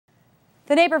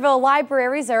The Naperville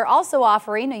libraries are also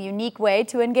offering a unique way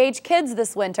to engage kids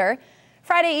this winter.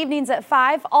 Friday evenings at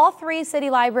 5, all 3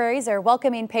 city libraries are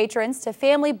welcoming patrons to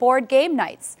family board game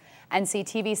nights.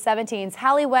 NCTV 17's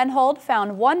Halie Wenhold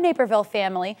found one Naperville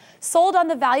family sold on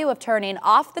the value of turning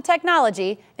off the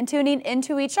technology and tuning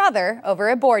into each other over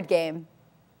a board game.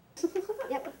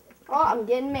 Yep. Oh, I'm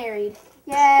getting married.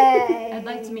 Yay! I'd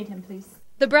like to meet him, please.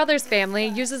 The Brothers family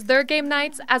uses their game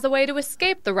nights as a way to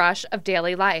escape the rush of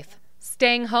daily life.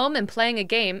 Staying home and playing a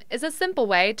game is a simple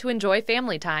way to enjoy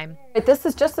family time. This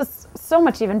is just so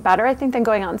much even better, I think, than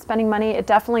going out and spending money. It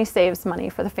definitely saves money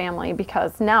for the family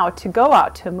because now to go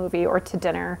out to a movie or to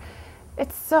dinner,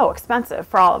 it's so expensive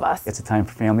for all of us. It's a time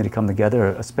for family to come together,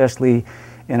 especially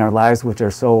in our lives, which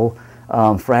are so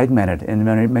fragmented in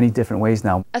many different ways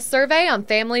now. A survey on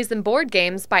families and board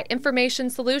games by Information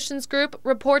Solutions Group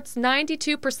reports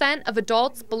 92% of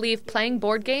adults believe playing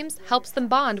board games helps them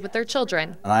bond with their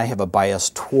children. And I have a bias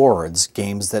towards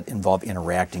games that involve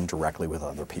interacting directly with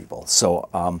other people. So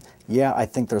yeah, I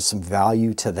think there's some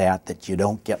value to that you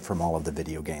don't get from all of the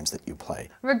video games that you play.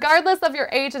 Regardless of your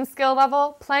age and skill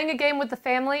level, playing a game with the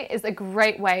family is a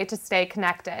great way to stay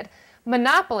connected.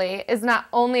 Monopoly is not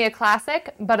only a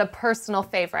classic, but a personal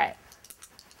favorite.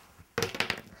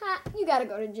 Ha, you gotta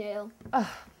go to jail.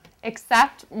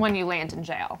 Except when you land in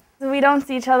jail. We don't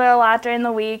see each other a lot during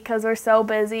the week because we're so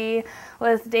busy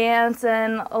with dance,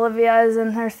 and Olivia's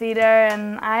in her theater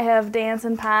and I have dance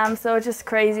and prom, so it's just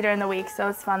crazy during the week, so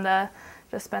it's fun to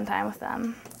just spend time with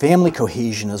them. Family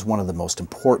cohesion is one of the most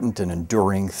important and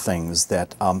enduring things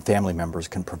that family members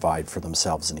can provide for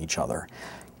themselves and each other.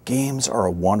 Games are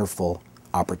a wonderful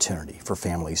opportunity for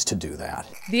families to do that.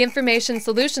 The Information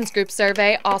Solutions Group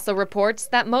survey also reports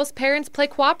that most parents play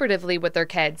cooperatively with their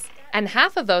kids, and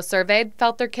half of those surveyed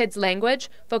felt their kids' language,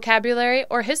 vocabulary,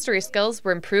 or history skills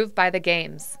were improved by the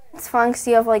games. It's fun because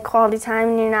you have quality time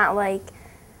and you're not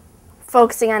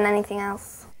focusing on anything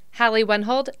else. Halie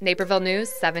Wenhold, Naperville News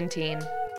 17.